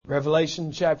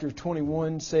Revelation chapter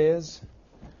 21 says,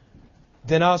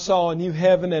 Then I saw a new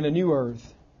heaven and a new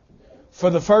earth. For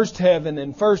the first heaven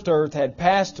and first earth had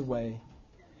passed away,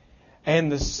 and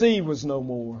the sea was no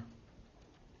more.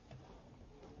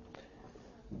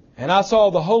 And I saw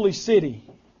the holy city,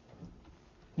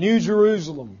 New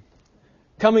Jerusalem,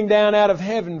 coming down out of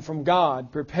heaven from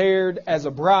God, prepared as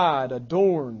a bride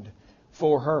adorned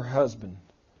for her husband.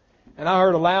 And I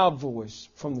heard a loud voice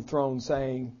from the throne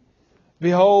saying,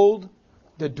 Behold,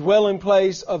 the dwelling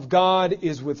place of God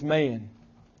is with man.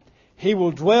 He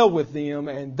will dwell with them,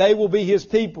 and they will be His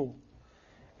people.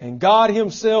 And God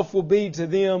Himself will be to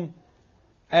them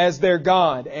as their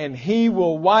God. And He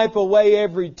will wipe away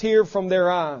every tear from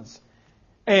their eyes.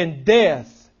 And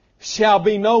death shall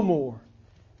be no more.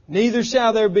 Neither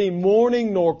shall there be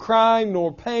mourning, nor crying,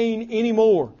 nor pain any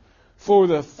more. For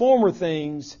the former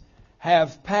things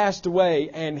have passed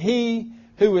away. And He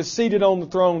who is seated on the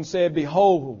throne said,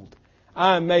 Behold,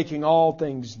 I am making all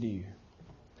things new.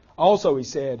 Also He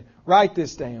said, Write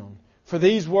this down, for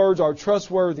these words are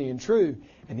trustworthy and true.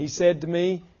 And He said to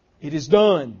me, It is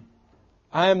done.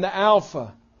 I am the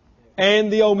Alpha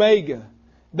and the Omega,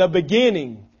 the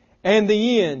beginning and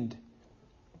the end.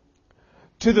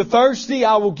 To the thirsty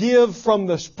I will give from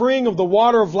the spring of the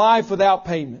water of life without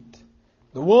payment.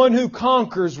 The one who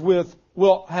conquers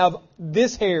will have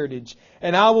this heritage,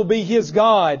 and I will be his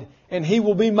God, and he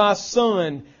will be my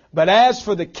son. But as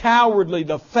for the cowardly,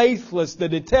 the faithless, the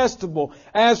detestable,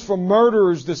 as for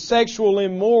murderers, the sexual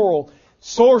immoral,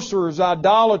 sorcerers,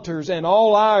 idolaters, and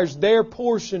all liars, their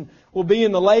portion will be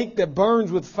in the lake that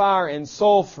burns with fire and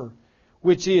sulfur,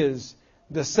 which is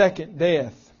the second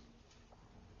death.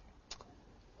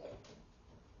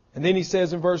 And then he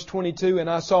says in verse 22, And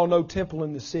I saw no temple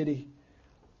in the city,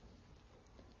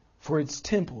 for its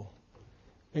temple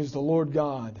is the Lord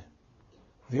God,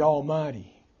 the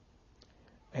Almighty,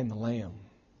 and the Lamb.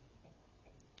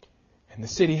 And the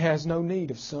city has no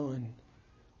need of sun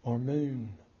or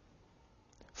moon,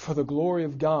 for the glory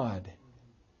of God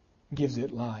gives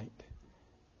it light,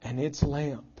 and its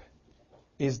lamp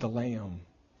is the Lamb.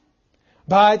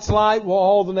 By its light will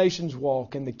all the nations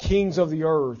walk, and the kings of the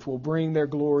earth will bring their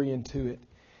glory into it.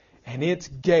 And its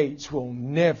gates will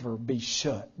never be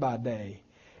shut by day,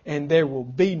 and there will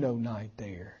be no night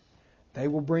there. They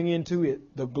will bring into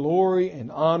it the glory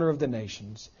and honor of the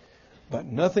nations. But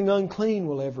nothing unclean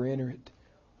will ever enter it,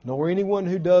 nor anyone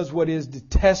who does what is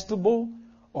detestable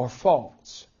or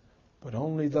false, but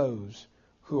only those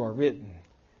who are written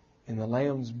in the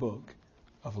Lamb's book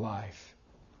of life.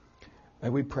 May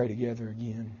we pray together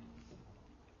again.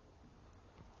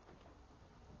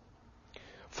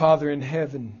 Father in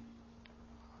heaven,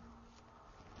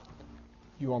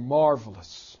 You are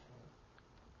marvelous.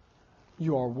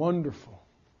 You are wonderful.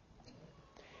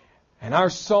 And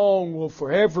our song will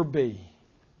forever be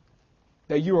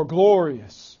that You are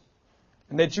glorious,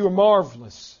 and that You are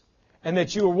marvelous, and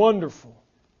that You are wonderful.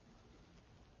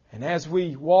 And as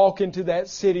we walk into that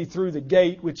city through the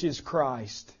gate, which is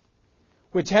Christ,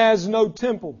 which has no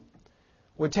temple,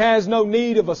 which has no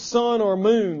need of a sun or a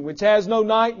moon, which has no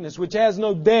nightness, which has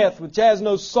no death, which has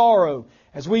no sorrow,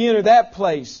 as we enter that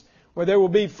place where there will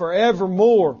be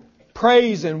forevermore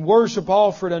praise and worship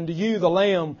offered unto You, the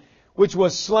Lamb, which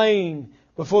was slain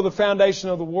before the foundation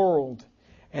of the world.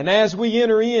 And as we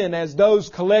enter in as those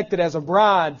collected as a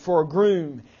bride for a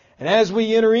groom, and as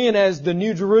we enter in as the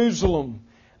New Jerusalem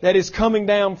that is coming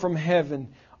down from heaven,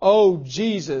 oh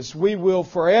Jesus, we will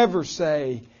forever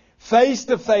say, face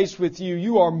to face with You,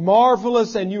 You are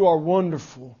marvelous and You are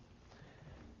wonderful.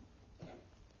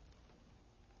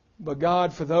 But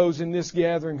God, for those in this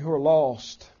gathering who are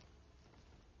lost,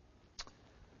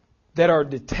 that are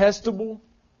detestable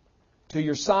to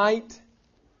Your sight,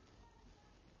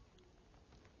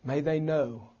 may they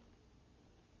know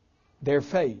their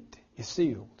fate is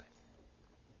sealed.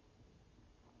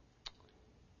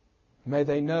 May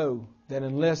they know that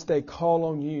unless they call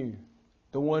on You,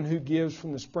 the one who gives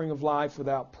from the spring of life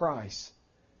without price,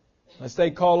 unless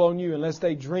they call on You, unless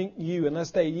they drink You,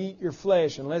 unless they eat Your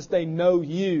flesh, unless they know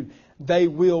You, they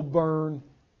will burn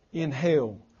in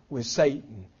hell with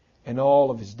Satan and all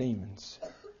of his demons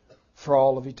for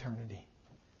all of eternity.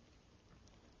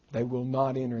 They will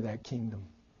not enter that kingdom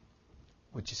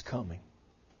which is coming.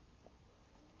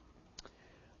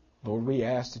 Lord, we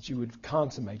ask that You would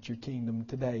consummate Your kingdom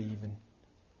today even.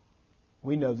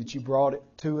 We know that You brought it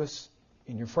to us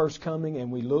in Your first coming,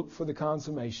 and we look for the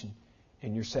consummation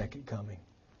in Your second coming.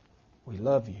 We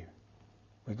love You.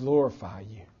 We glorify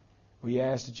You. We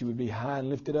ask that You would be high and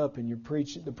lifted up in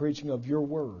the preaching of Your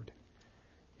word.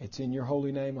 It's in Your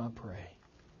holy name I pray.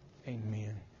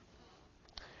 Amen.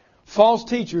 False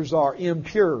teachers are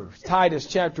impure. Titus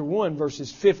chapter 1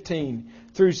 verses 15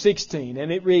 through 16.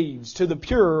 And it reads, "To the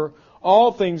pure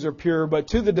all things are pure, but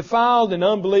to the defiled and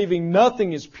unbelieving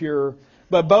nothing is pure,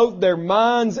 but both their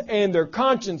minds and their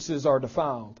consciences are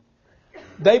defiled.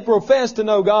 They profess to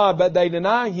know God, but they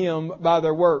deny Him by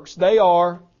their works. They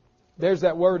are," there's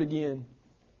that word again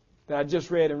that I just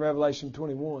read in Revelation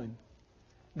 21.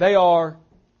 "They are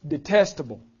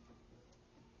detestable,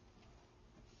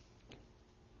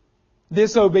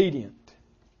 disobedient,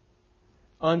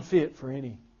 unfit for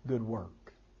any good work."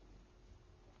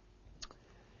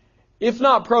 If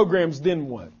not programs, then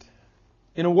what?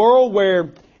 In a world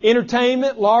where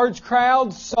entertainment, large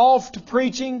crowds, soft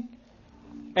preaching,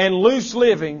 and loose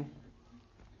living,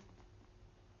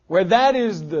 where that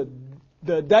is the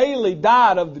daily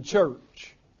diet of the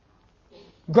church,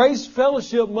 Grace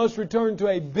Fellowship must return to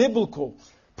a biblical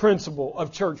principle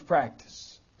of church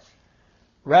practice.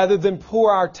 Rather than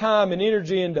pour our time and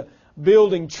energy into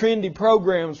building trendy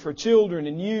programs for children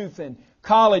and youth and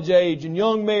college age and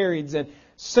young marrieds and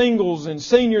singles and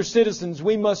senior citizens,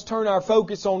 we must turn our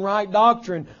focus on right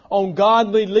doctrine, on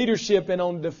godly leadership, and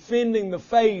on defending the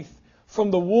faith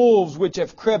from the wolves which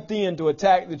have crept in to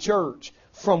attack the church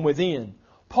from within.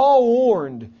 Paul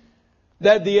warned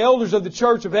that the elders of the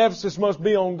church of Ephesus must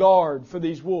be on guard for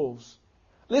these wolves.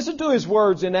 Listen to his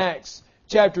words in Acts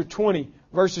chapter 20,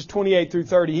 verses 28 through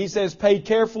 30. He says, "Pay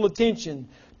careful attention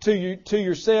to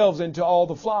yourselves and to all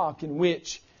the flock in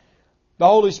which the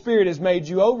Holy Spirit has made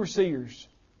you overseers."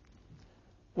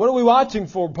 What are we watching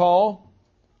for, Paul?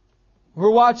 We're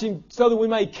watching so that we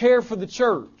may care for the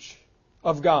church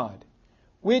of God,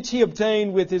 which He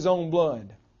obtained with His own blood.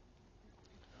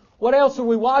 What else are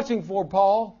we watching for,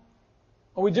 Paul?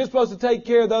 Are we just supposed to take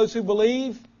care of those who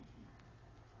believe?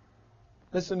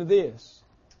 Listen to this.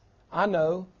 "I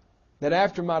know that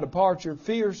after my departure,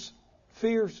 fierce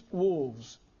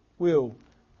wolves will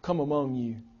come among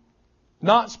you,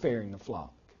 not sparing the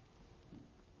flock.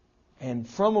 And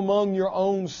from among your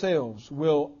own selves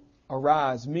will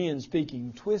arise men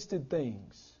speaking twisted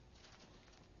things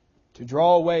to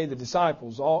draw away the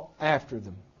disciples all after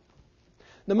them."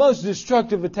 The most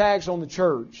destructive attacks on the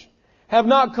church have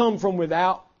not come from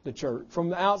without the church,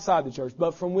 from outside the church,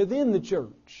 but from within the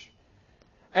church.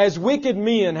 As wicked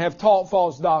men have taught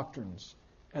false doctrines,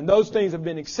 and those things have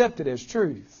been accepted as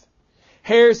truth.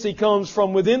 Heresy comes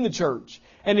from within the church,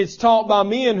 and it's taught by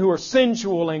men who are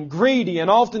sensual and greedy and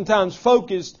oftentimes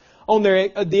focused on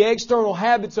the external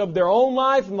habits of their own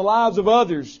life and the lives of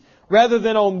others, rather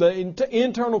than on the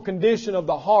internal condition of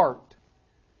the heart.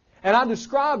 And I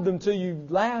described them to you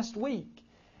last week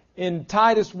in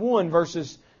Titus 1,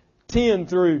 verses 10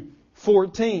 through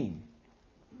 14.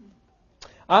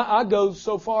 I go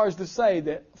so far as to say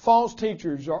that false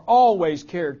teachers are always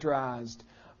characterized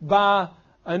by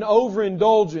an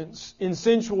overindulgence in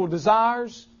sensual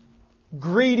desires,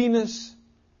 greediness,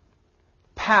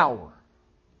 power.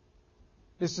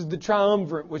 This is the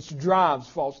triumvirate which drives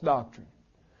false doctrine.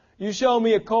 You show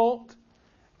me a cult,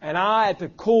 and I at the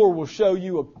core will show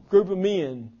you a group of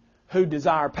men who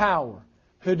desire power,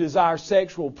 who desire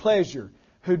sexual pleasure,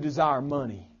 who desire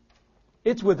money.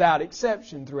 It's without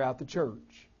exception throughout the church.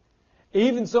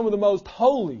 Even some of the most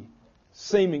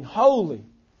seeming holy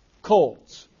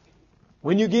cults,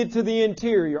 when you get to the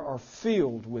interior, are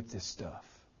filled with this stuff.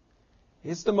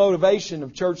 It's the motivation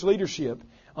of church leadership,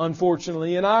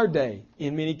 unfortunately, in our day,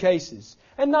 in many cases.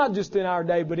 And not just in our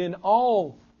day, but in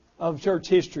all of church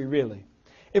history, really.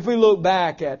 If we look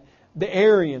back at the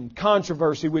Arian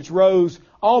controversy, which rose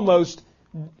almost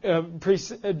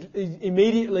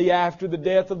immediately after the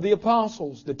death of the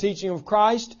apostles, the teaching of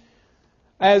Christ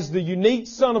as the unique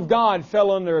Son of God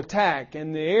fell under attack,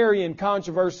 and the Arian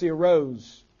controversy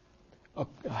arose. A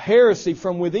heresy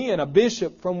from within, a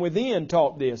bishop from within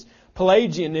taught this.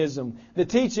 Pelagianism, the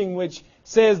teaching which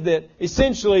says that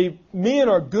essentially men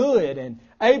are good and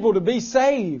able to be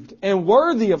saved and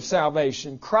worthy of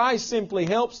salvation. Christ simply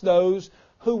helps those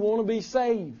who want to be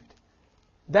saved.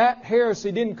 That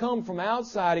heresy didn't come from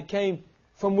outside, it came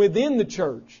from within the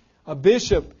church. A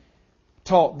bishop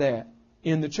taught that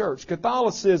in the church.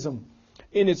 Catholicism,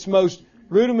 in its most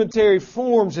rudimentary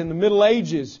forms in the Middle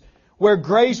Ages, where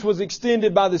grace was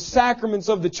extended by the sacraments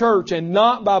of the church and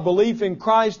not by belief in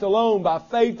Christ alone, by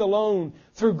faith alone,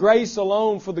 through grace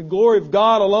alone, for the glory of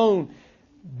God alone.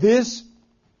 This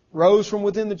rose from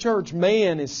within the church.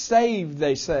 Man is saved,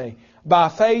 they say, by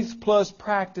faith plus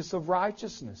practice of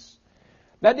righteousness.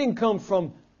 That didn't come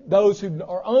from those who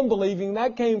are unbelieving.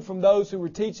 That came from those who were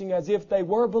teaching as if they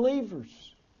were believers.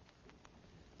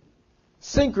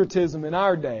 Syncretism in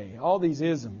our day, all these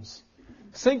isms.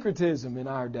 Syncretism in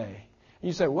our day.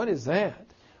 You say, what is that?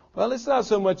 Well, it's not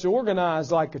so much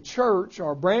organized like a church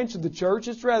or a branch of the church.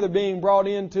 It's rather being brought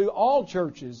into all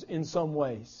churches in some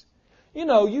ways. You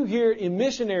know, you hear in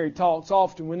missionary talks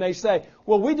often when they say,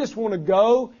 well, we just want to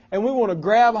go and we want to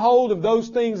grab hold of those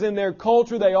things in their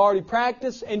culture they already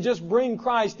practice and just bring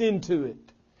Christ into it.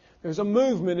 There's a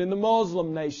movement in the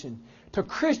Muslim nation to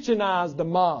Christianize the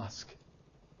mosque.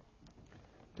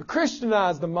 To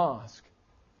Christianize the mosque.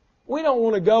 We don't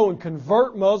want to go and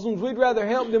convert Muslims. We'd rather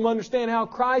help them understand how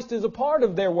Christ is a part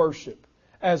of their worship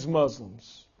as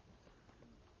Muslims.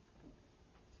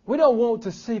 We don't want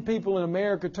to see people in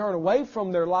America turn away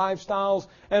from their lifestyles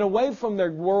and away from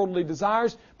their worldly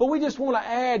desires, but we just want to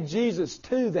add Jesus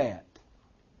to that.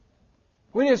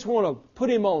 We just want to put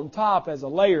Him on top as a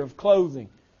layer of clothing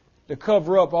to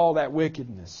cover up all that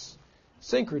wickedness.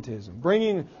 Syncretism,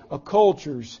 bringing a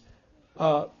culture's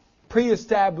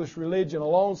pre-established religion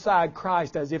alongside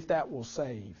Christ as if that will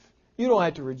save. You don't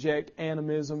have to reject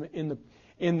animism in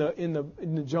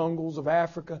the jungles of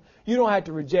Africa. You don't have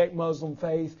to reject Muslim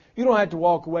faith. You don't have to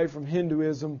walk away from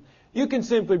Hinduism. You can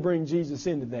simply bring Jesus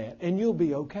into that and you'll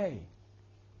be okay.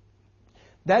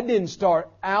 That didn't start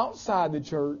outside the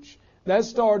church. That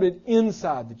started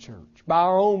inside the church by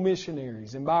our own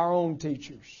missionaries and by our own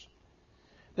teachers.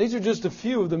 These are just a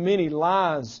few of the many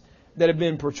lies that have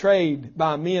been portrayed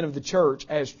by men of the church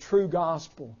as true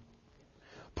gospel.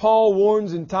 Paul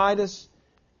warns in Titus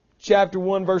chapter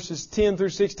 1 verses 10 through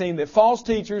 16 that false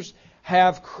teachers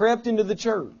have crept into the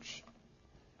church.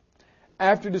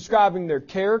 After describing their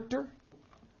character,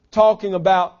 talking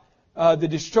about the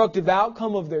destructive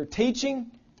outcome of their teaching,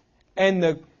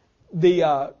 and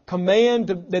the command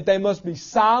that they must be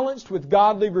silenced with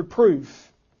godly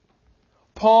reproof,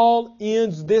 Paul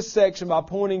ends this section by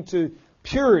pointing to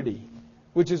purity,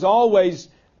 which is always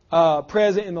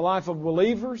present in the life of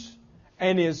believers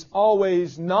and is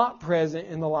always not present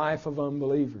in the life of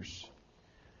unbelievers.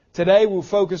 Today we'll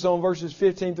focus on verses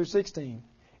 15 through 16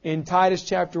 in Titus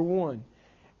chapter 1.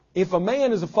 If a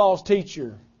man is a false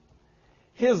teacher,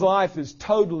 his life is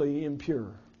totally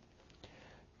impure.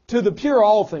 To the pure,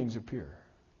 all things are pure.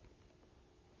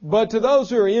 But to those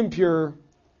who are impure,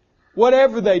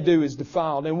 whatever they do is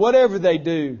defiled, and whatever they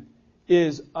do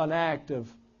is an act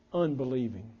of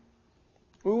unbelieving.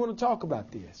 We want to talk about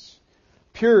this.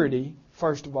 Purity,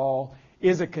 first of all,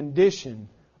 is a condition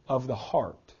of the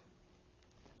heart.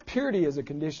 Purity is a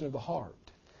condition of the heart.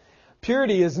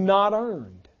 Purity is not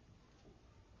earned.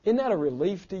 Isn't that a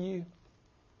relief to you?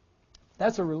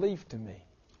 That's a relief to me.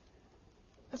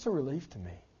 That's a relief to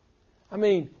me. I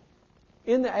mean,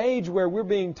 in the age where we're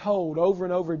being told over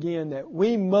and over again that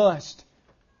we must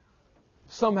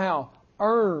somehow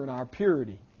earn our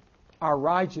purity, our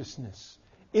righteousness,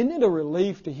 isn't it a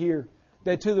relief to hear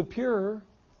that to the pure,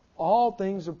 all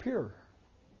things are pure?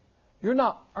 You're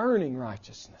not earning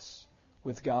righteousness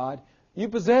with God. You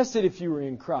possess it if you were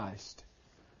in Christ.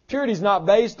 Purity is not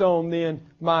based on, then,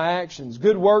 my actions.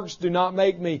 Good works do not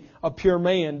make me a pure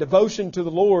man. Devotion to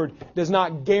the Lord does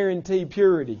not guarantee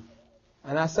purity.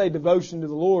 And I say devotion to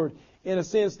the Lord in a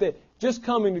sense that just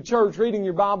coming to church, reading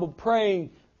your Bible,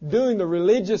 praying, doing the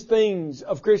religious things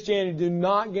of Christianity do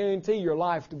not guarantee your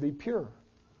life to be pure.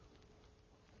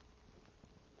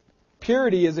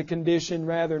 Purity is a condition,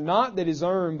 rather, not that is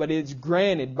earned, but it's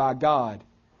granted by God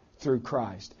through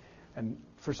Christ. And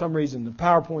for some reason, the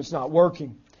PowerPoint's not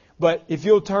working. But if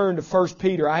you'll turn to 1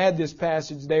 Peter, I had this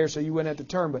passage there so you wouldn't have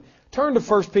to turn, but turn to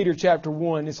 1 Peter chapter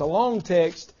 1. It's a long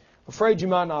text. Afraid you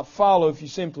might not follow if you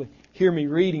simply hear me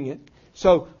reading it.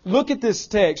 So look at this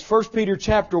text, 1 Peter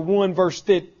chapter 1, verse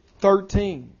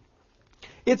 13.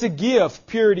 It's a gift,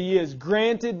 purity is,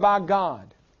 granted by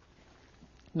God,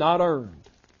 not earned.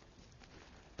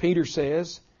 Peter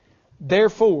says,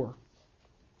 therefore,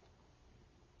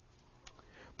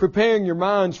 preparing your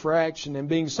minds for action and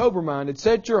being sober-minded,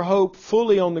 set your hope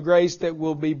fully on the grace that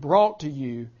will be brought to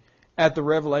you at the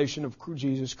revelation of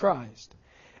Jesus Christ.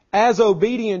 As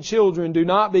obedient children, do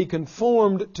not be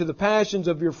conformed to the passions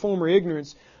of your former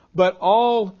ignorance, but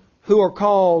all who are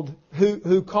called,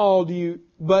 who called you,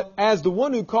 but as the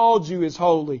one who called you is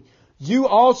holy, you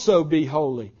also be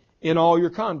holy in all your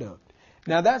conduct.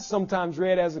 Now that's sometimes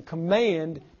read as a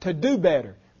command to do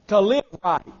better, to live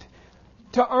right,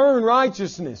 to earn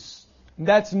righteousness.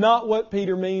 That's not what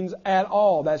Peter means at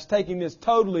all. That's taking this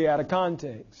totally out of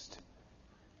context.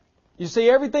 You see,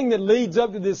 everything that leads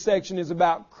up to this section is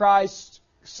about Christ's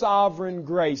sovereign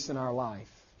grace in our life.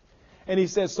 And he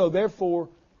says, so therefore,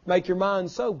 make your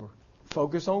mind sober.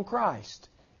 Focus on Christ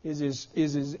is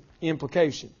his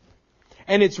implication.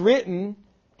 And it's written,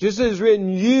 just as it's written,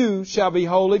 you shall be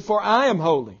holy, for I am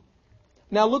holy.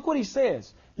 Now look what he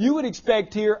says. You would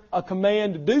expect here a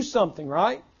command to do something,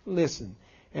 right? Listen.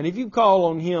 And if you call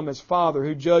on Him as Father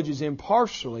who judges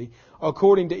impartially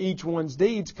according to each one's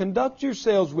deeds, conduct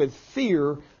yourselves with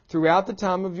fear throughout the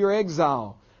time of your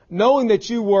exile, knowing that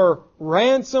you were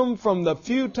ransomed from the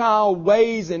futile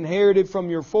ways inherited from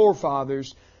your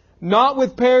forefathers, not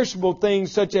with perishable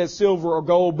things such as silver or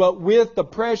gold, but with the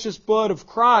precious blood of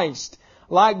Christ,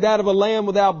 like that of a lamb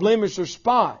without blemish or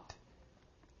spot.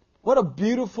 What a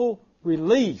beautiful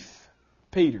relief,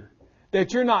 Peter,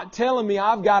 that you're not telling me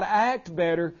I've got to act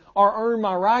better or earn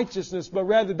my righteousness, but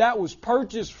rather that was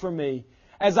purchased for me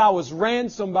as I was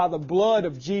ransomed by the blood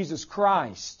of Jesus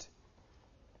Christ,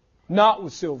 not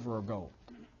with silver or gold.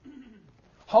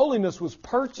 Holiness was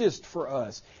purchased for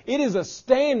us. It is a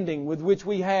standing with which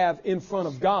we have in front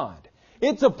of God.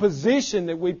 It's a position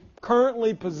that we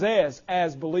currently possess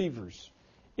as believers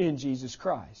in Jesus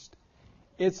Christ.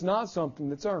 It's not something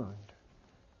that's earned.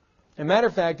 As a matter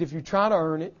of fact, if you try to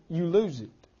earn it, you lose it,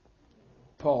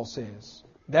 Paul says.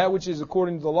 That which is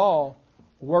according to the law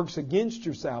works against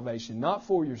your salvation, not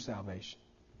for your salvation.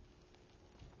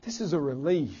 This is a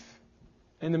relief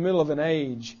in the middle of an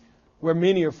age where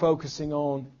many are focusing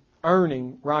on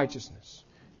earning righteousness.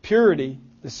 Purity,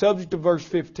 the subject of verse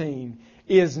 15,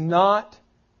 is not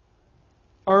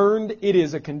earned. It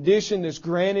is a condition that's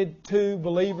granted to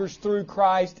believers through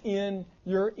Christ in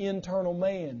your internal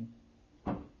man,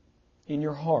 in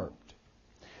your heart.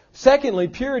 Secondly,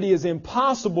 purity is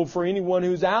impossible for anyone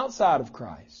who's outside of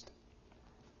Christ.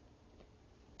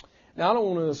 Now, I don't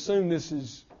want to assume this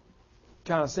is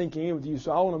kind of sinking in with you,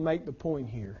 so I want to make the point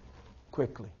here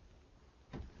quickly.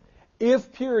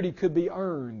 If purity could be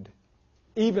earned,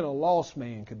 even a lost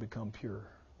man could become pure.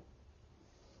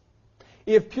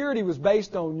 If purity was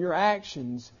based on your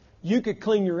actions, you could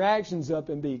clean your actions up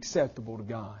and be acceptable to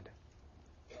God.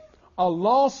 A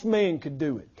lost man could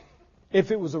do it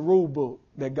if it was a rule book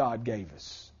that God gave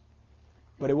us.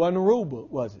 But it wasn't a rule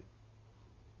book, was it?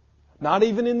 Not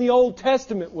even in the Old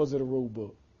Testament was it a rule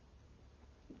book.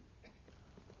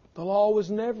 The law was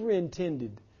never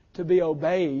intended to be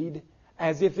obeyed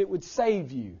as if it would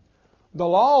save you. The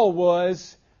law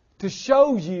was to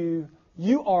show you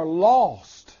you are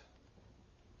lost.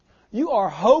 You are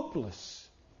hopeless.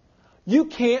 You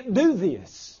can't do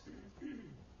this.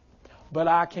 But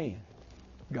I can,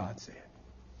 God said.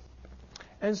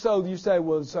 And so you say,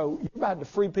 well, so you're about to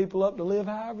free people up to live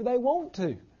however they want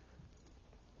to.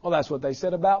 Well, that's what they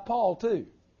said about Paul too.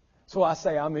 So I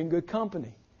say I'm in good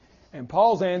company. And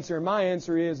Paul's answer and my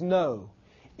answer is no.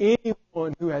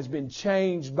 Anyone who has been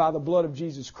changed by the blood of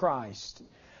Jesus Christ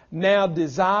now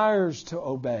desires to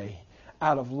obey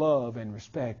out of love and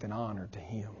respect and honor to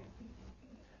Him.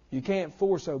 You can't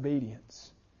force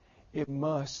obedience. It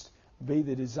must be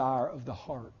the desire of the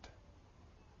heart.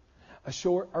 A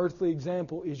short earthly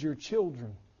example is your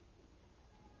children.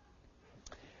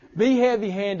 Be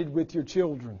heavy-handed with your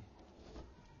children.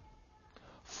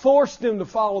 Force them to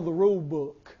follow the rule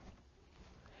book.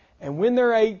 And when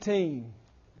they're 18,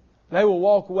 they will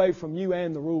walk away from you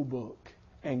and the rule book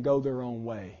and go their own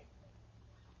way.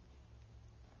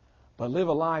 But live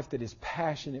a life that is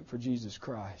passionate for Jesus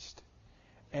Christ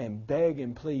and beg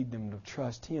and plead them to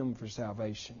trust Him for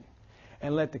salvation.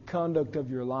 And let the conduct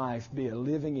of your life be a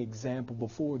living example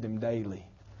before them daily.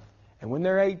 And when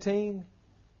they're 18,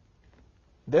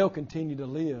 they'll continue to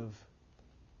live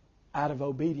out of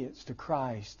obedience to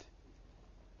Christ,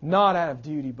 not out of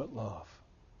duty but love.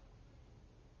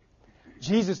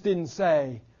 Jesus didn't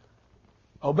say,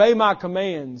 obey my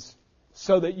commands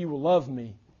so that you will love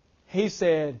me. He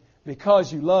said,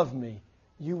 because you love me,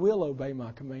 you will obey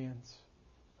my commands.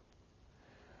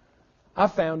 I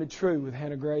found it true with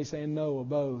Hannah Grace and Noah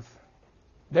both.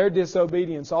 Their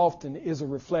disobedience often is a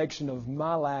reflection of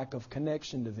my lack of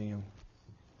connection to them.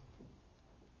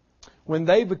 When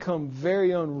they become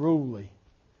very unruly,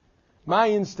 my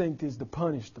instinct is to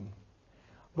punish them.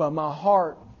 But my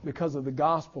heart, because of the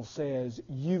gospel, says,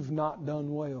 you've not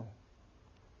done well,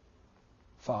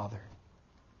 Father.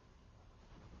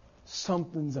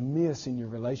 Something's amiss in your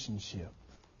relationship.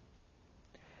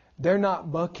 They're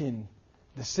not bucking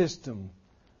the system.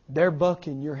 They're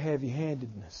bucking your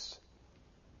heavy-handedness.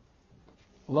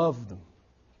 Love them.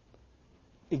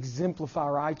 Exemplify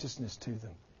righteousness to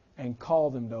them. And call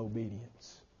them to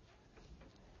obedience.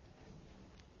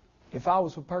 If I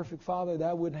was a perfect father,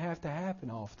 that wouldn't have to happen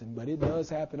often. But it does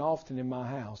happen often in my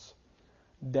house.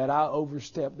 That I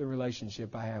overstep the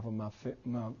relationship I have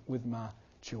with my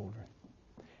children.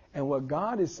 And what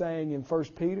God is saying in 1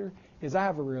 Peter is, I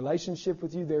have a relationship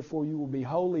with you, therefore you will be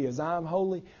holy as I'm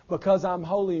holy. Because I'm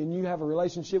holy and you have a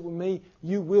relationship with me,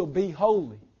 you will be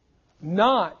holy.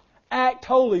 Not act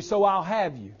holy so I'll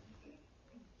have you.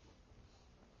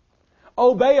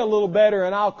 Obey a little better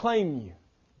and I'll claim you.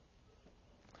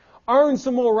 Earn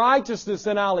some more righteousness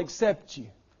and I'll accept you.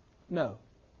 No.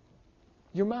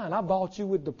 You're mine. I bought you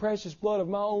with the precious blood of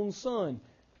my own Son.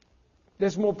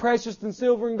 That's more precious than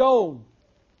silver and gold.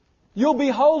 You'll be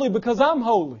holy because I'm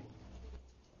holy.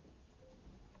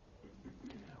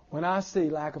 When I see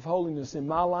lack of holiness in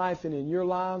my life and in your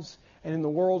lives and in the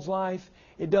world's life,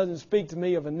 it doesn't speak to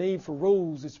me of a need for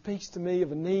rules. It speaks to me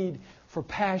of a need for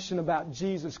passion about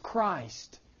Jesus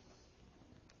Christ.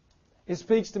 It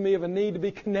speaks to me of a need to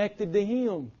be connected to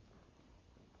Him,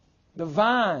 the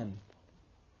vine.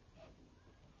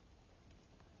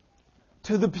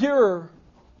 To the pure,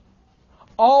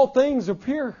 all things are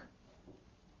pure.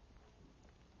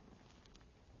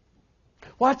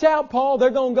 Watch out, Paul. They're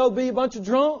going to go be a bunch of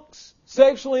drunks,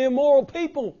 sexually immoral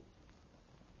people.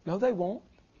 No, they won't.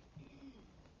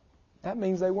 That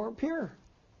means they weren't pure.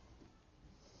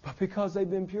 But because they've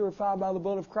been purified by the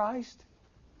blood of Christ,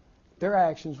 their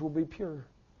actions will be pure.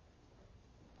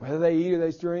 Whether they eat or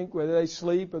they drink, whether they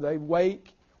sleep or they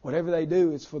wake, whatever they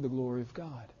do, it's for the glory of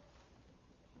God.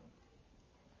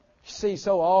 You see,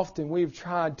 so often we've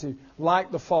tried to,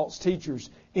 like the false teachers,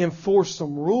 enforce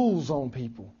some rules on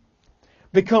people.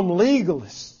 Become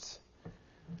legalists.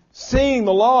 Seeing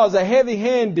the law as a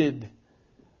heavy-handed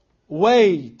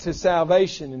way to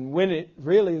salvation, and when it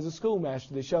really is a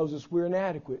schoolmaster that shows us we're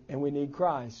inadequate and we need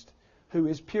Christ, who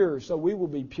is pure, so we will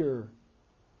be pure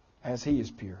as He is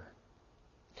pure.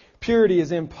 Purity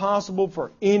is impossible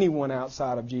for anyone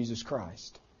outside of Jesus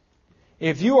Christ.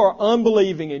 If you are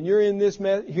unbelieving and you're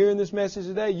hearing this message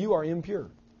today, you are impure.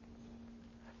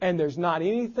 And there's not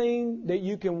anything that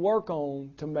you can work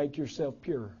on to make yourself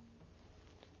pure.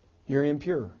 You're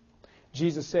impure.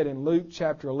 Jesus said in Luke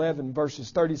chapter 11,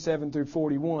 verses 37 through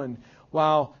 41,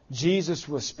 while Jesus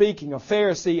was speaking, a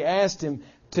Pharisee asked Him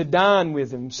to dine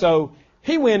with him. So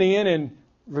He went in and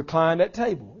reclined at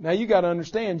table. Now you got to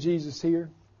understand Jesus here.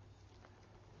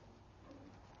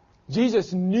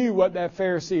 Jesus knew what that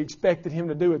Pharisee expected him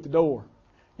to do at the door.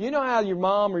 You know how your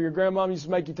mom or your grandmom used to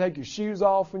make you take your shoes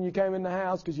off when you came in the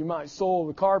house because you might soil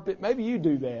the carpet? Maybe you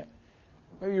do that.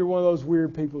 Maybe you're one of those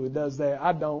weird people that does that.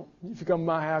 I don't. If you come to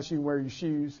my house, you can wear your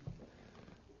shoes.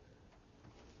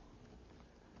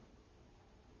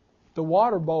 The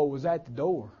water bowl was at the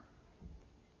door.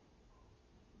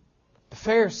 The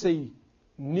Pharisee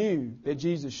knew that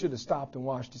Jesus should have stopped and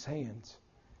washed his hands.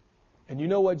 And you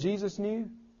know what Jesus knew?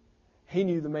 He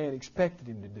knew the man expected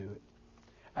him to do it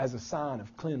as a sign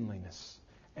of cleanliness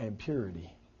and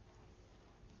purity.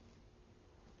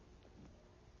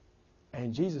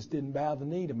 And Jesus didn't bow the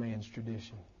knee to man's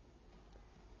tradition.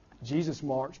 Jesus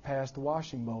marched past the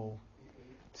washing bowl,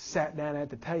 sat down at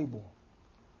the table,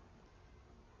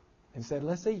 and said,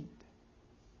 "Let's eat."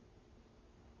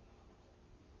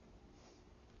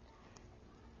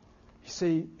 You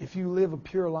see, if you live a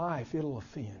pure life, it'll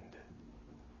offend.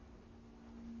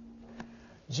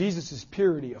 Jesus'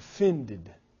 purity offended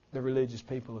the religious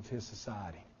people of His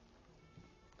society.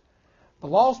 The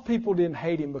lost people didn't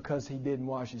hate Him because He didn't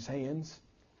wash His hands.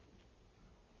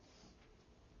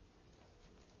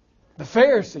 The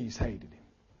Pharisees hated Him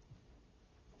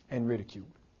and ridiculed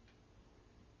Him.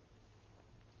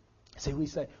 See, we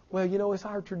say, well, it's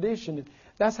our tradition.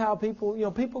 That's how people are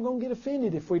going to get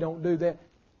offended if we don't do that.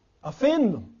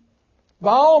 Offend them.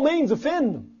 By all means,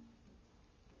 offend them.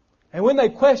 And when they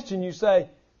question, you say,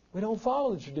 we don't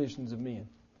follow the traditions of men.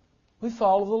 We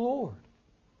follow the Lord.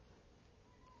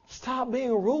 Stop being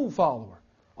a rule follower,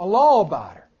 a law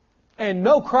abider, and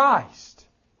know Christ,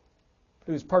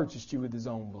 who has purchased you with His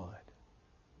own blood.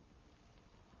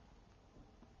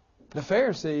 The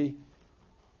Pharisee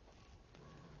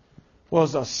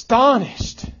was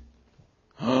astonished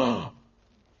to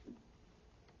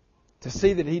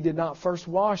see that he did not first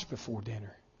wash before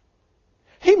dinner.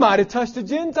 He might have touched a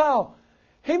Gentile.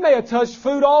 He may have touched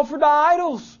food offered to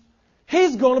idols.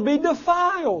 He's going to be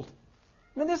defiled.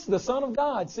 I mean, this is the Son of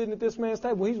God sitting at this man's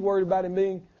table. He's worried about him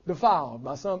being defiled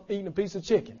by some eating a piece of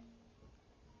chicken.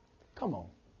 Come on.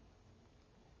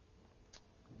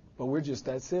 But we're just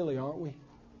that silly, aren't we?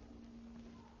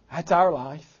 That's our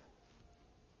life.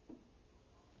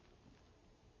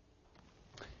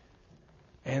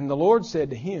 And the Lord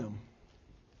said to him,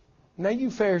 "Now you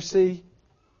Pharisees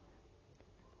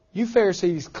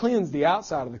cleanse the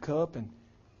outside of the cup and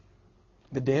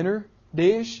the dinner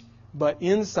dish, but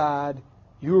inside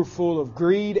you're full of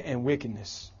greed and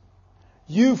wickedness.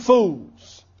 You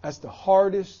fools." That's the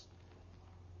hardest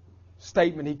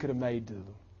statement he could have made to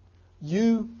them.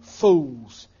 You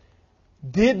fools.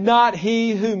 Did not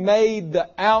He who made the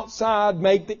outside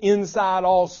make the inside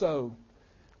also?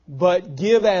 But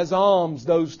give as alms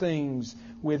those things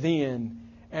within,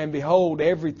 and behold,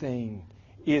 everything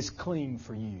is clean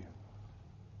for you.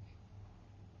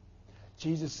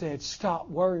 Jesus said, stop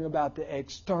worrying about the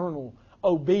external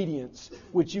obedience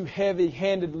which you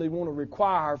heavy-handedly want to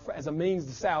require as a means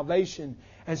to salvation,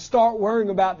 and start worrying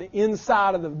about the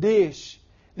inside of the dish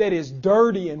that is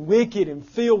dirty and wicked and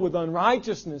filled with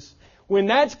unrighteousness. When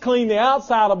that's clean, the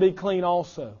outside will be clean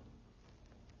also.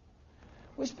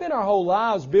 We spend our whole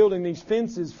lives building these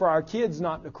fences for our kids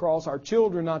not to cross, our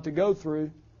children not to go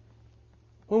through,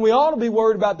 when we ought to be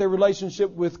worried about their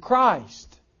relationship with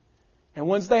Christ. And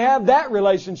once they have that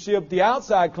relationship, the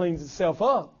outside cleans itself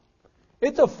up.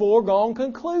 It's a foregone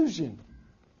conclusion.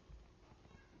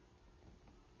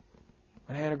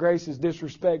 When Hannah Grace is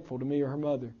disrespectful to me or her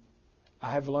mother,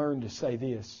 I have learned to say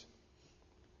this: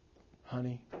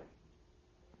 honey,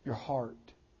 your heart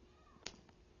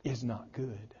is not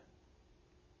good.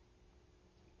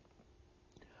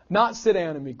 Not sit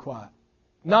down and be quiet.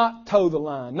 Not toe the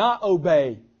line. Not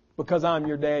obey because I'm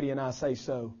your daddy and I say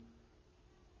so.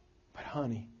 But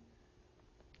honey,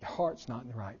 your heart's not in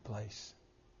the right place.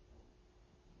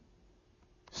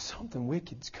 Something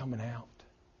wicked's coming out.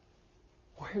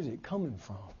 Where's it coming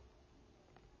from?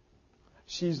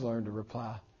 She's learned to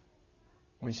reply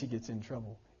when she gets in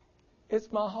trouble. It's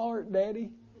my heart,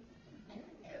 Daddy.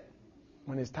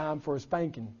 When it's time for a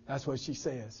spanking, that's what she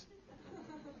says.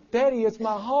 Daddy, it's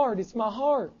my heart. It's my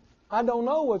heart. I don't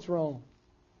know what's wrong.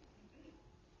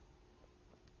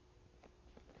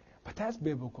 But that's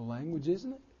biblical language,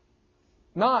 isn't it?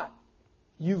 Not,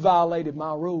 you violated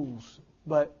my rules,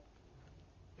 but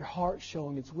your heart's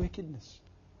showing its wickedness.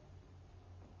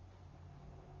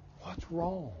 What's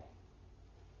wrong?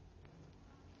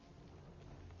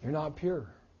 You're not pure.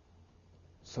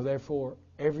 So therefore,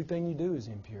 everything you do is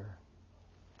impure.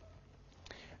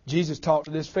 Jesus talked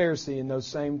to this Pharisee in those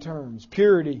same terms.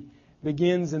 Purity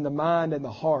begins in the mind and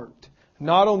the heart,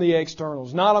 not on the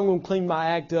externals. Not I'm going to clean my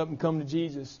act up and come to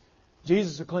Jesus.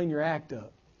 Jesus will clean your act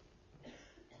up.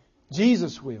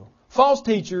 Jesus will. False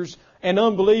teachers and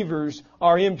unbelievers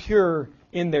are impure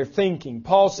in their thinking.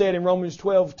 Paul said in Romans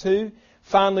 12:2,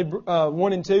 finally,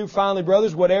 1 and 2, finally,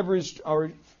 brothers,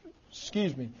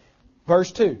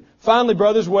 verse 2. Finally,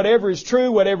 brothers, whatever is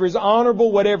true, whatever is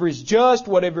honorable, whatever is just,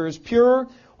 whatever is pure,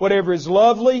 whatever is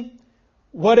lovely,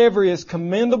 whatever is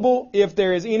commendable, if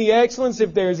there is any excellence,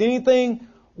 if there is anything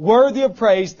worthy of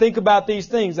praise, think about these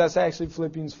things. That's actually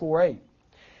Philippians 4:8.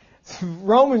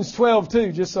 Romans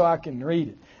 12:2, just so I can read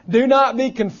it. Do not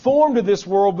be conformed to this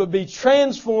world, but be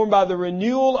transformed by the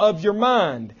renewal of your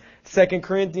mind. 2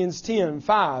 Corinthians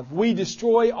 10:5. We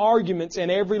destroy arguments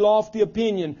and every lofty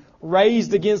opinion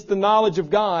raised against the knowledge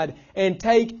of God, and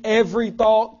take every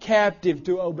thought captive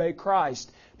to obey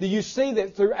Christ. Do you see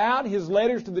that throughout his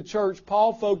letters to the church,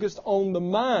 Paul focused on the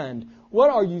mind? What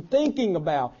are you thinking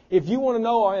about? If you want to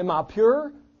know, am I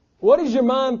pure? What is your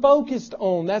mind focused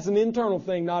on? That's an internal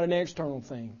thing, not an external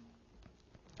thing.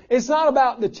 It's not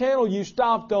about the channel you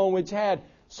stopped on, which had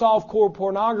softcore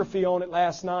pornography on it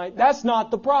last night. That's not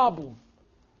the problem.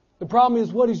 The problem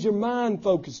is, what is your mind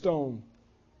focused on?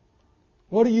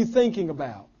 What are you thinking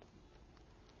about?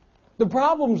 The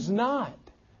problem's not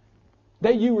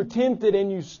that you were tempted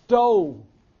and you stole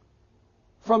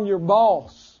from your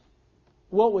boss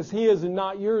what was his and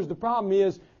not yours. The problem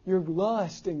is your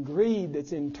lust and greed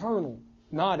that's internal,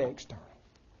 not external.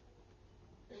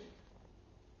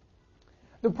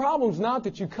 The problem's not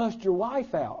that you cussed your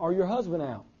wife out or your husband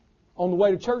out on the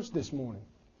way to church this morning.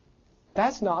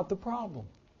 That's not the problem.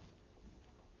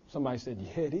 Somebody said,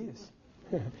 yeah, it is.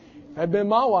 If it had been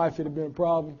my wife, it would have been a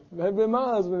problem. If it had been my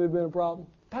husband, it would have been a problem.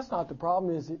 That's not the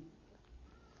problem, is it?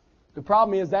 The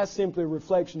problem is that's simply a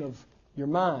reflection of your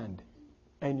mind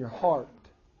and your heart.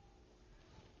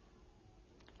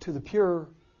 To the pure,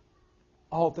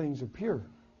 all things are pure,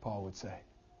 Paul would say.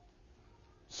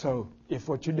 So, if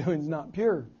what you're doing is not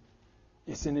pure,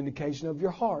 it's an indication of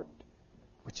your heart,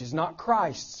 which is not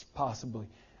Christ's, possibly.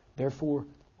 Therefore,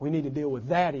 we need to deal with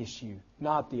that issue,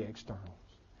 not the externals.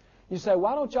 You say,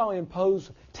 why don't y'all impose,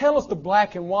 tell us the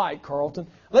black and white, Carlton.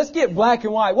 Let's get black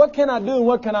and white. What can I do and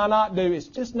what can I not do? It's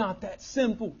just not that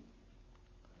simple.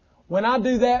 When I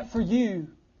do that for you,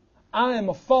 I am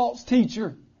a false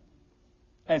teacher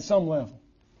at some level.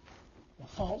 A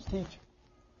false teacher.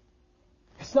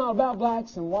 It's not about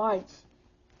blacks and whites.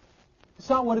 It's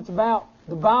not what it's about.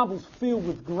 The Bible's filled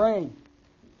with gray.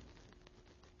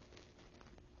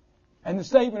 And the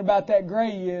statement about that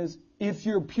gray is, if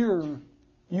you're pure,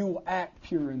 you will act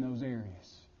pure in those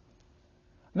areas.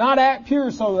 Not act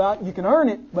pure so that you can earn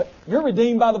it, but you're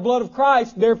redeemed by the blood of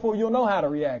Christ, therefore you'll know how to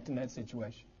react in that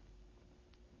situation.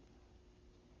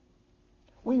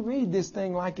 We read this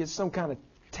thing like it's some kind of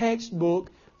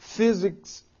textbook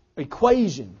physics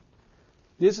equation.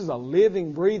 This is a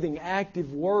living, breathing,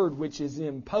 active Word which is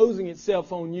imposing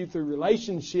itself on you through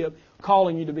relationship,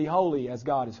 calling you to be holy as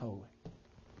God is holy.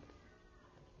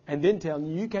 And then telling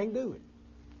you can't do it.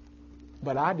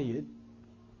 But I did.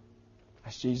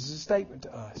 That's Jesus' statement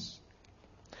to us.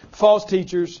 False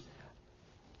teachers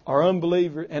are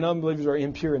unbelievers, and unbelievers are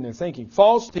impure in their thinking.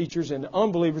 False teachers and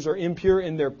unbelievers are impure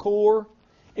in their core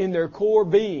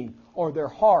being, or their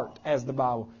heart, as the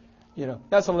Bible.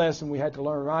 That's a lesson we had to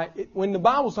learn, right? When the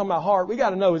Bible's talking about heart, we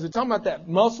got to know, is it talking about that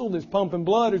muscle that's pumping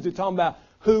blood, or is it talking about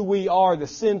who we are, the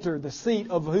center, the seat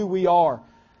of who we are?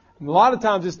 And a lot of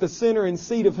times it's the center and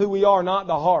seat of who we are, not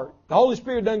the heart. The Holy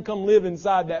Spirit doesn't come live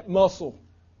inside that muscle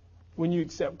when you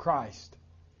accept Christ.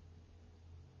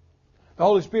 The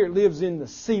Holy Spirit lives in the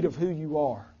seat of who you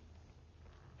are.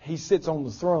 He sits on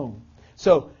the throne.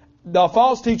 So the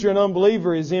false teacher and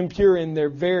unbeliever is impure in their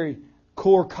very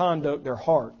core conduct, their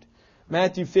heart.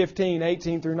 Matthew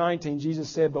 15:18 through 19, Jesus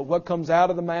said, "But what comes out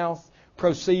of the mouth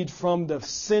proceeds from the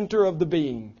center of the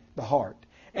being, the heart,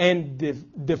 and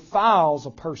defiles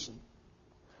a person.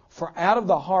 For out of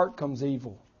the heart comes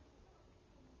evil,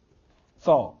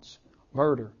 thoughts,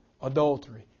 murder,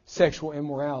 adultery, sexual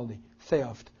immorality,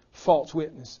 theft, false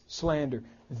witness, slander.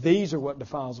 These are what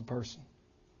defiles a person."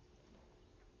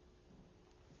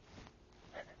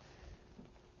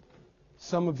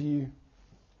 Some of you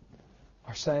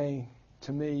are saying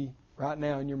to me right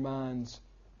now in your minds,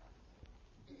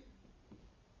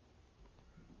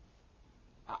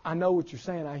 I know what you're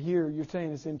saying. I hear you're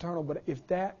saying it's internal, but if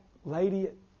that lady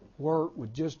at work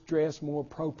would just dress more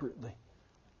appropriately,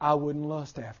 I wouldn't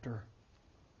lust after her.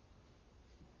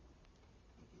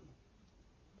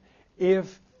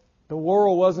 If the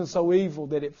world wasn't so evil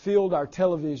that it filled our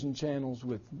television channels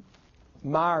with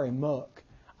mire and muck,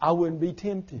 I wouldn't be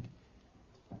tempted.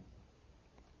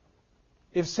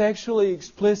 If sexually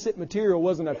explicit material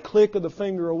wasn't a click of the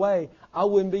finger away, I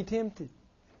wouldn't be tempted.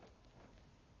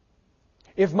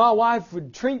 If my wife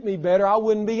would treat me better, I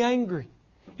wouldn't be angry.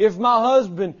 If my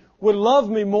husband would love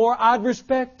me more, I'd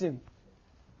respect him.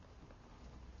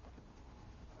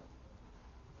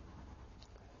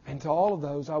 And to all of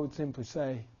those, I would simply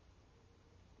say,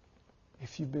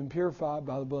 if you've been purified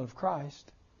by the blood of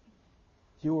Christ,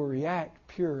 you will react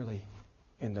purely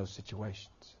in those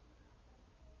situations.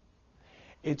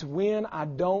 It's when I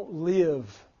don't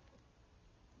live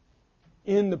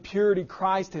in the purity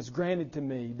Christ has granted to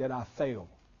me that I fail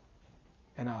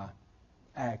and I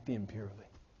act impurely.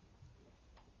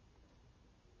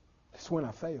 That's when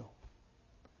I fail.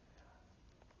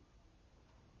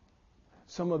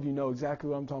 Some of you know exactly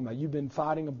what I'm talking about. You've been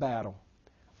fighting a battle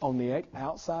on the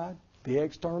outside, the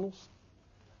externals,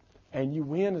 and you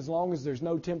win as long as there's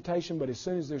no temptation, but as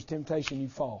soon as there's temptation, you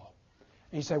fall.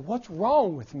 And you say, what's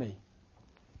wrong with me?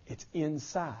 It's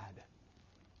inside.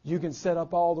 You can set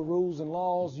up all the rules and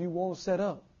laws you want to set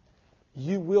up.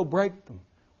 You will break them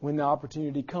when the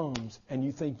opportunity comes and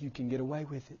you think you can get away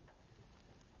with it.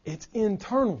 It's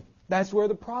internal. That's where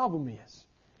the problem is.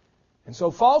 And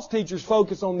so false teachers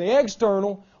focus on the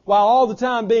external while all the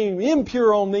time being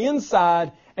impure on the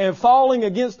inside and falling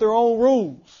against their own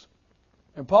rules.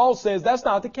 And Paul says that's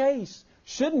not the case.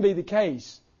 Shouldn't be the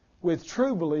case with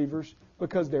true believers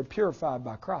because they're purified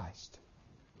by Christ.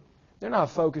 They're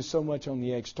not focused so much on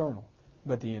the external,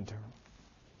 but the internal.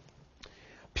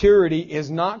 Purity is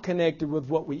not connected with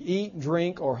what we eat,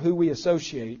 drink, or who we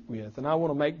associate with. And I want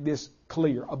to make this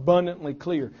clear, abundantly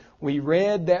clear. We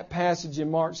read that passage in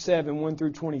Mark 7, 1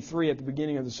 through 23 at the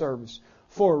beginning of the service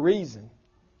for a reason.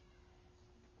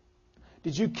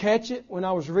 Did you catch it when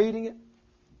I was reading it?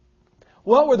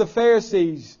 What were the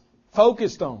Pharisees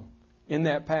focused on in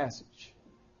that passage?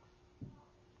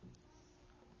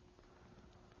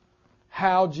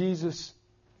 How Jesus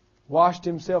washed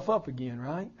Himself up again,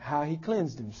 right? How He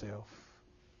cleansed Himself.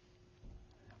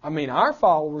 I mean, our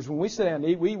followers, when we sit down to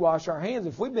eat, we wash our hands.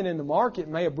 If we've been in the market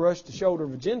and may have brushed the shoulder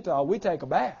of a Gentile, we take a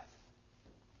bath.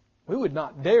 We would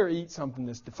not dare eat something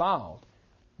that's defiled,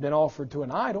 been offered to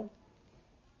an idol.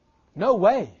 No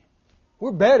way.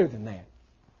 We're better than that.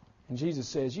 And Jesus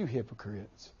says, you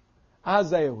hypocrites.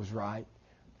 Isaiah was right.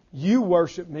 You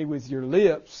worship me with your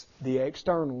lips, the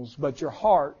externals, but your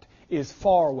heart is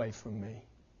far away from me.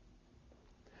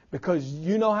 Because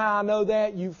you know how I know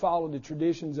that? You follow the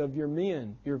traditions of your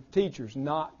men, your teachers,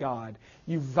 not God.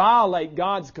 You violate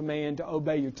God's command to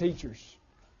obey your teachers.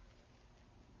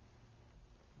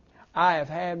 I have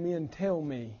had men tell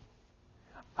me,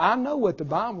 I know what the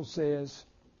Bible says,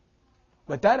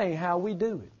 but that ain't how we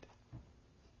do it.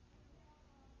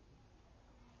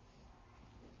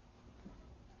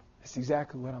 That's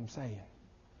exactly what I'm saying.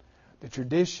 The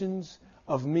traditions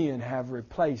of men have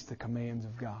replaced the commands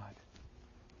of God.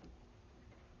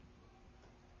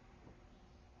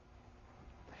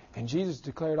 And Jesus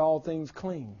declared all things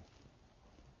clean,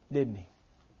 didn't He?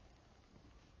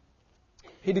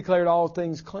 He declared all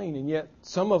things clean, and yet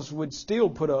some of us would still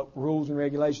put up rules and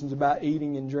regulations about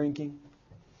eating and drinking.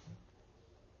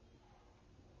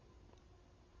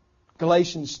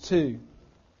 Galatians 2.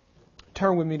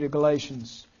 Turn with me to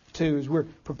Galatians 2. As we're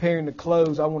preparing to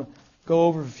close, I want to go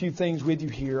over a few things with you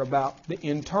here about the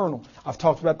internal. I've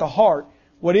talked about the heart.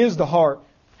 What is the heart?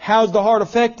 How is the heart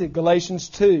affected? Galatians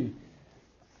 2.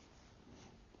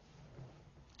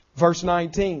 Verse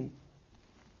 19.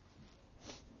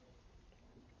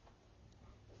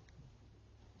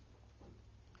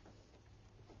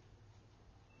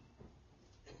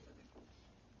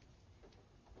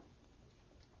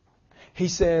 He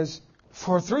says,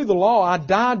 "For through the law I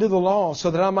died to the law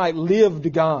so that I might live to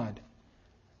God.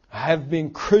 I have been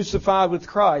crucified with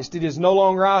Christ. It is no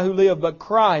longer I who live, but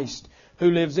Christ who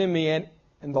lives in me. And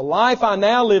the life I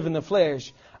now live in the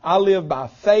flesh, I live by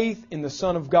faith in the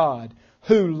Son of God,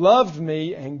 who loved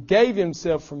me and gave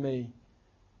Himself for me.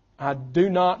 I do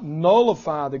not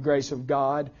nullify the grace of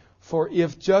God, for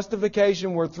if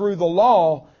justification were through the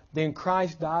law, then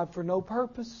Christ died for no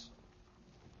purpose."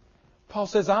 Paul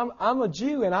says, I'm a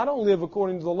Jew and I don't live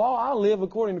according to the law. I live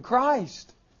according to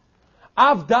Christ.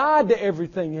 I've died to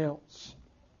everything else.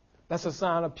 That's a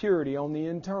sign of purity on the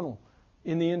internal.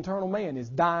 In the internal man is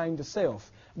dying to self,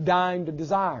 dying to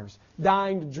desires,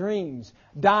 dying to dreams,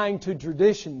 dying to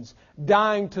traditions,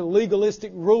 dying to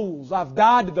legalistic rules. I've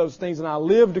died to those things and I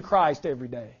live to Christ every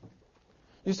day.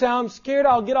 You say, I'm scared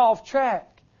I'll get off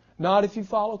track. Not if you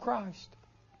follow Christ.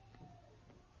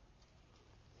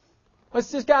 It's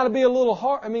just got to be a little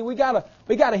hard. I mean, we got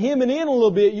to hem it in a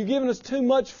little bit. You're giving us too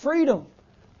much freedom.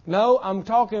 No, I'm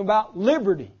talking about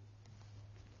liberty.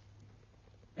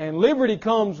 And liberty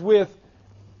comes with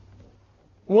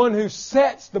one who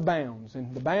sets the bounds.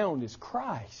 And the bound is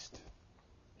Christ.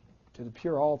 To the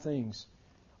pure, all things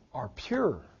are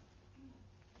pure.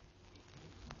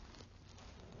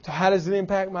 So how does it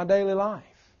impact my daily life?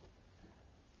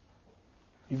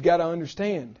 You've got to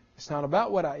understand, it's not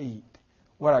about what I eat,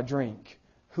 what I drink,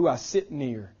 who I sit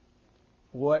near,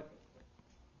 what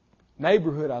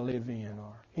neighborhood I live in,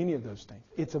 or any of those things.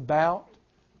 It's about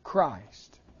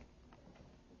Christ.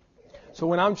 So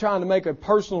when I'm trying to make a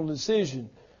personal decision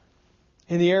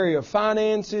in the area of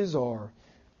finances or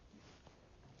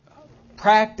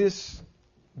practice,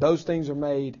 those things are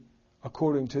made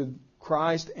according to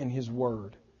Christ and His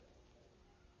Word.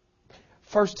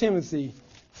 1 Timothy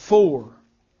 4,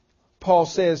 Paul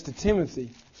says to Timothy,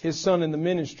 his son in the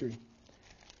ministry,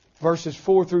 verses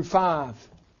 4 through 5,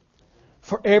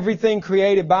 "For everything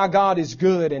created by God is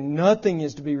good, and nothing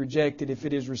is to be rejected if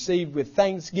it is received with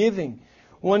thanksgiving."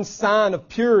 One sign of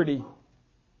purity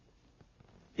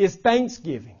is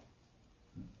thanksgiving.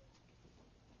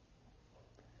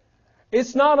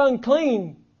 It's not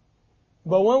unclean,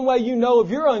 but one way you know if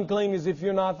you're unclean is if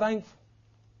you're not thankful.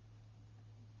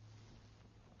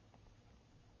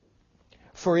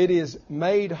 For it is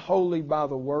made holy by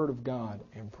the Word of God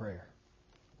and prayer.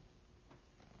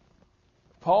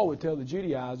 Paul would tell the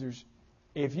Judaizers,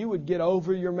 if you would get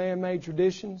over your man-made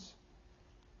traditions,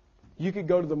 you could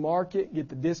go to the market, get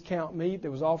the discount meat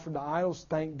that was offered to idols,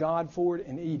 thank God for it,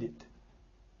 and eat it.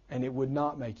 And it would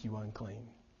not make you unclean.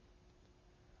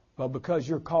 But because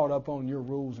you're caught up on your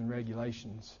rules and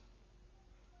regulations,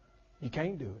 you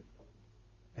can't do it.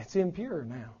 It's impure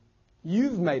now.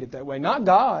 You've made it that way, not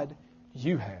God.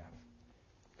 You have.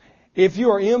 If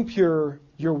you are impure,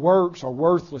 your works are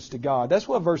worthless to God. That's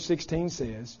what verse 16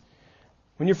 says.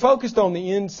 When you're focused on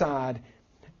the inside,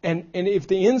 and if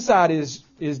the inside is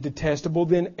detestable,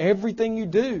 then everything you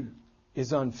do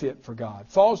is unfit for God.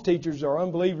 False teachers or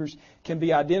unbelievers can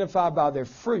be identified by their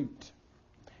fruit.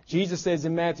 Jesus says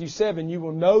in Matthew 7, you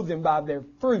will know them by their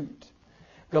fruit.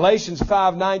 Galatians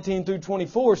 5:19 through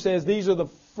 24 says these are the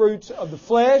fruits of the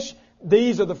flesh,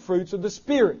 these are the fruits of the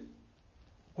Spirit.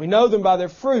 We know them by their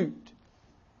fruit.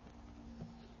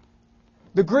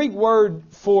 The Greek word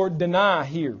for deny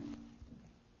here,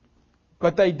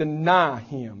 but they deny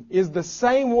Him, is the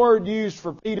same word used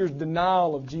for Peter's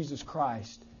denial of Jesus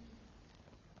Christ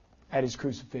at His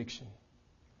crucifixion.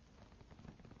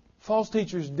 False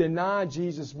teachers deny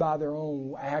Jesus by their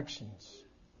own actions.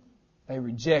 They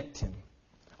reject Him.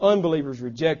 Unbelievers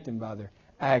reject Him by their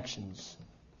actions.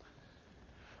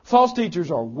 False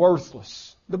teachers are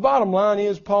worthless. The bottom line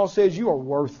is, Paul says, you are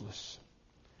worthless.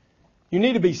 You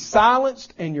need to be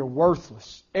silenced and you're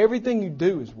worthless. Everything you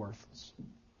do is worthless.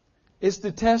 It's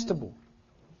detestable.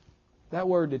 That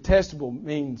word detestable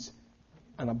means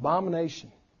an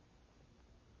abomination.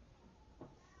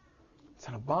 It's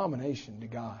an abomination to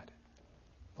God.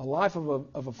 The life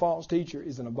of a false teacher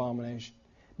is an abomination.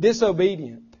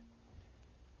 Disobedient.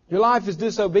 Your life is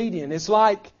disobedient. It's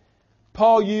like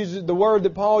Paul uses the word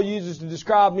that Paul uses to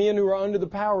describe men who are under the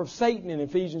power of Satan in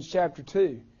Ephesians chapter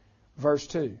 2, verse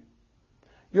 2.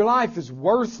 Your life is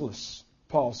worthless,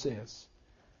 Paul says.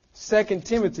 2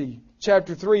 Timothy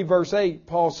chapter 3, verse 8,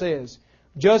 Paul says,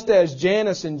 just as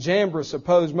Jannes and Jambres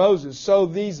opposed Moses, so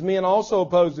these men also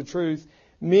oppose the truth,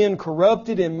 men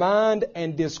corrupted in mind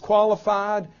and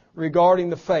disqualified regarding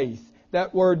the faith.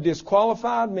 That word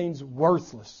disqualified means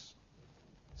worthless.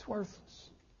 It's worthless.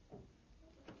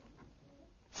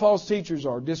 False teachers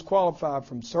are disqualified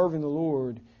from serving the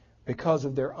Lord because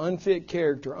of their unfit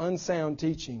character, unsound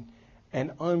teaching,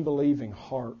 and unbelieving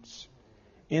hearts.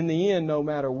 In the end, no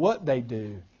matter what they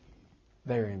do,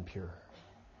 they're impure.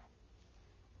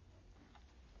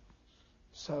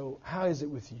 So, how is it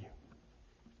with you?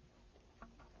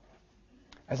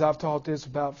 As I've taught this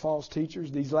about false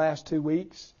teachers these last 2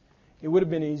 weeks, it would have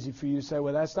been easy for you to say,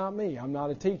 well, that's not me. I'm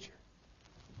not a teacher.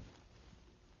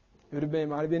 It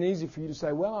might have been easy for you to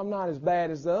say, well, I'm not as bad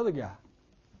as the other guy.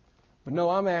 But no,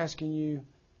 I'm asking you,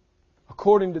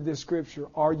 according to this scripture,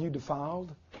 are you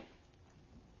defiled?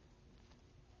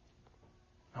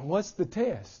 And what's the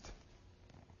test?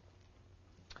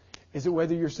 Is it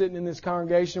whether you're sitting in this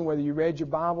congregation, whether you read your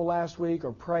Bible last week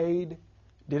or prayed,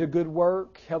 did a good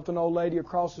work, helped an old lady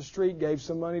across the street, gave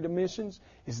some money to missions?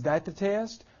 Is that the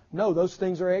test? No, those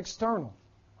things are external.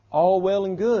 All well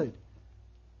and good.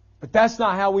 But that's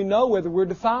not how we know whether we're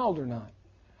defiled or not.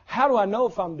 How do I know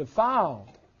if I'm defiled?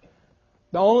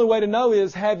 The only way to know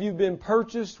is, have you been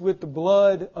purchased with the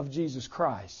blood of Jesus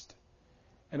Christ?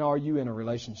 And are you in a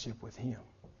relationship with Him?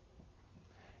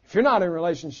 If you're not in a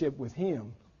relationship with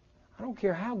Him, I don't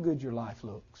care how good your life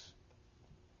looks.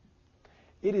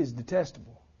 It is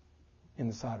detestable in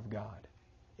the sight of God.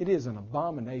 It is an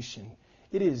abomination.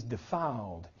 It is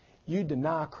defiled. You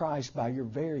deny Christ by your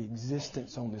very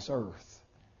existence on this earth.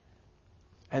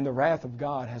 And the wrath of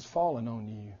God has fallen on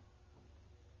you.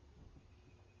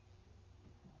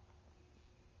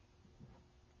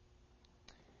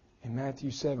 In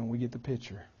Matthew 7, we get the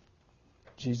picture.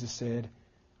 Jesus said,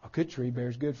 a good tree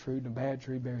bears good fruit, and a bad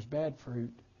tree bears bad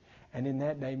fruit. And in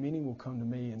that day, many will come to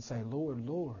me and say, Lord,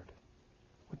 Lord,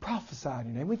 we prophesied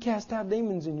in your name. We cast out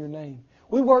demons in your name.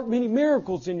 We worked many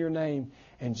miracles in your name.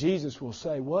 And Jesus will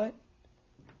say, what?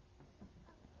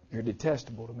 You're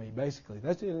detestable to me, basically.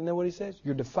 Isn't that what He says?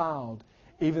 You're defiled.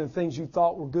 Even the things you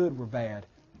thought were good were bad.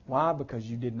 Why? Because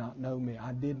you did not know me.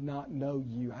 I did not know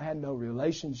you. I had no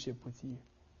relationship with you.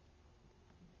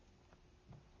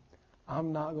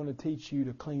 I'm not going to teach you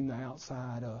to clean the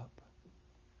outside up.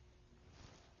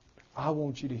 I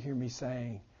want you to hear me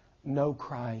saying, know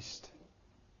Christ.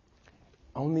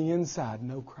 On the inside,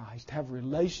 know Christ. Have a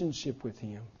relationship with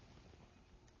Him.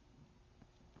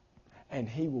 And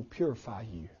He will purify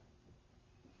you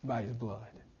by His blood.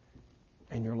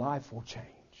 And your life will change.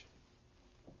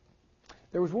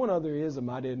 There was one other ism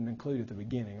I didn't include at the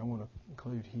beginning. I want to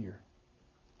include here.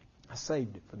 I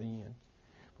saved it for the end.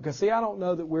 Because, see, I don't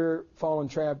know that we're falling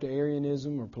trapped to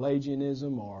Arianism or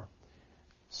Pelagianism or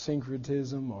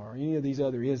syncretism or any of these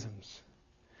other isms.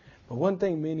 But one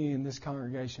thing many in this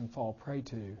congregation fall prey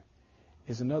to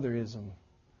is another ism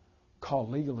called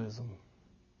legalism.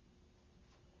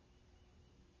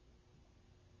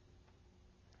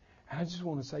 And I just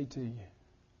want to say to you,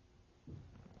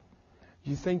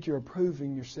 you think you're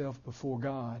approving yourself before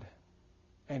God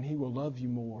and He will love you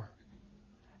more.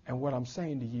 And what I'm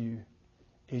saying to you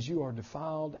is you are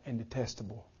defiled and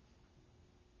detestable.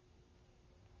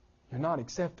 You're not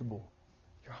acceptable.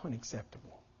 You're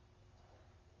unacceptable.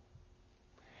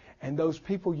 And those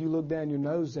people you look down your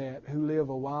nose at who live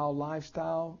a wild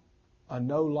lifestyle, a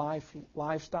no-life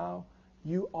lifestyle,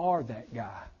 you are that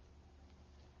guy.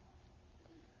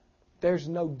 There's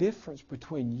no difference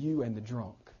between you and the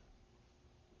drunk.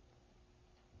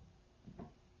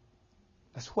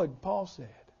 That's what Paul said,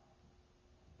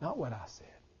 not what I said.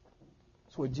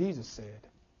 That's what Jesus said.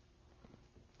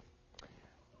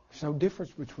 There's no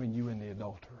difference between you and the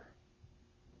adulterer.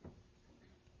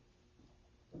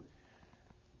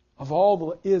 Of all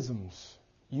the isms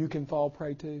you can fall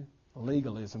prey to,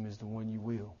 legalism is the one you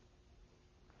will.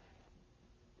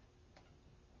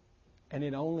 And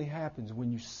it only happens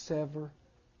when you sever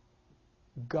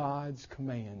God's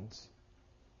commands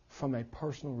from a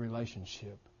personal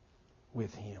relationship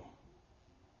with Him.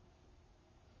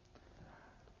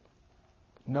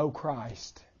 Know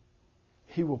Christ.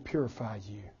 He will purify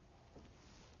you.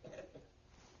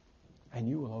 And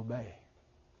you will obey.